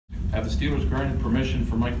Have the Steelers granted permission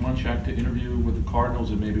for Mike Munchak to interview with the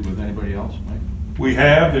Cardinals and maybe with anybody else, Mike? We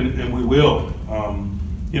have, and we will.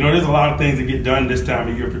 There's a lot of things that get done this time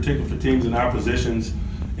of year, particularly for teams in our positions,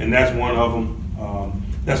 and that's one of them.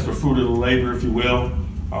 That's the fruit of the labor, if you will.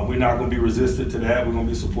 We're not going to be resistant to that. We're going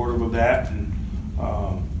to be supportive of that and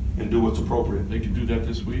do what's appropriate. They can do that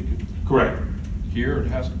this week? Correct. Here it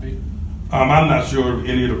has to be? I'm not sure of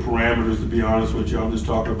any of the parameters, to be honest with you. I'm just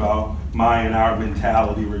talking about my and our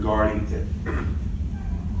mentality regarding it.